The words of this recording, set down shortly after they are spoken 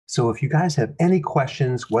So if you guys have any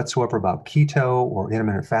questions whatsoever about keto or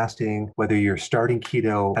intermittent fasting, whether you're starting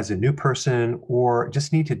keto as a new person or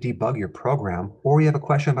just need to debug your program, or you have a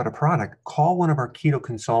question about a product, call one of our keto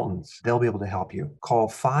consultants. They'll be able to help you. Call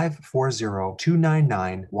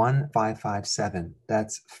 540-299-1557.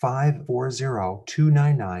 That's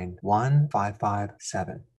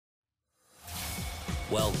 540-299-1557.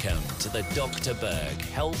 Welcome to the Dr. Berg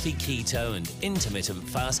Healthy Keto and Intermittent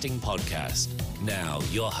Fasting Podcast. Now,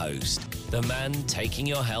 your host, the man taking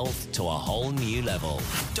your health to a whole new level,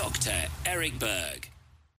 Dr. Eric Berg.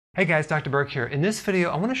 Hey guys, Dr. Berg here. In this video,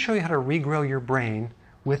 I want to show you how to regrow your brain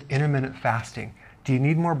with intermittent fasting. Do you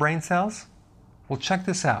need more brain cells? Well, check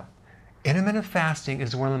this out. Intermittent fasting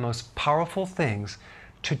is one of the most powerful things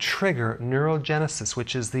to trigger neurogenesis,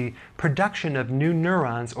 which is the production of new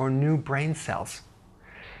neurons or new brain cells.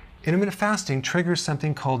 Intermittent fasting triggers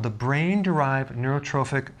something called the brain-derived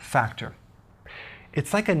neurotrophic factor.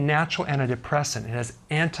 It's like a natural antidepressant. It has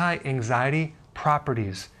anti-anxiety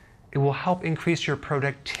properties. It will help increase your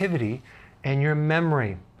productivity and your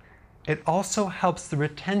memory. It also helps the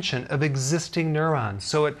retention of existing neurons.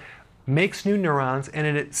 So it makes new neurons and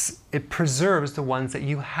it preserves the ones that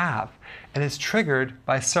you have. And it's triggered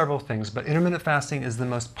by several things, but intermittent fasting is the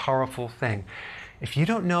most powerful thing. If you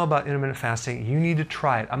don't know about intermittent fasting, you need to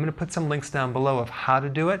try it. I'm going to put some links down below of how to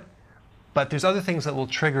do it, but there's other things that will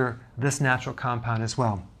trigger this natural compound as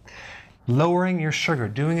well. Lowering your sugar,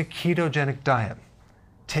 doing a ketogenic diet,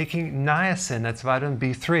 taking niacin, that's vitamin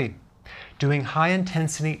B3, doing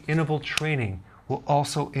high-intensity interval training will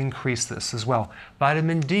also increase this as well.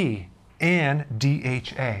 Vitamin D and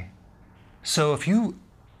DHA. So if you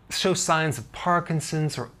show signs of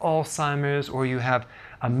Parkinson's or Alzheimer's, or you have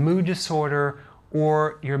a mood disorder,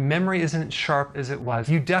 or your memory isn't sharp as it was,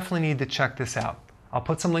 you definitely need to check this out. I'll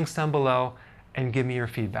put some links down below and give me your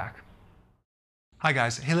feedback. Hi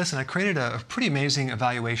guys, hey listen, I created a pretty amazing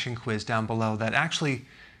evaluation quiz down below that actually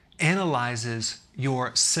analyzes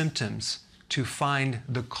your symptoms to find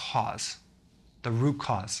the cause, the root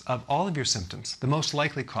cause of all of your symptoms, the most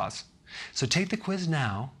likely cause. So take the quiz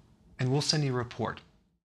now and we'll send you a report.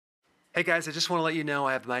 Hey guys, I just want to let you know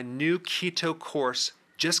I have my new keto course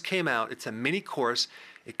just came out. It's a mini course.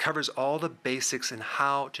 It covers all the basics and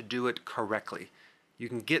how to do it correctly. You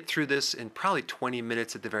can get through this in probably 20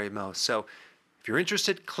 minutes at the very most. So if you're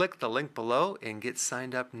interested, click the link below and get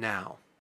signed up now.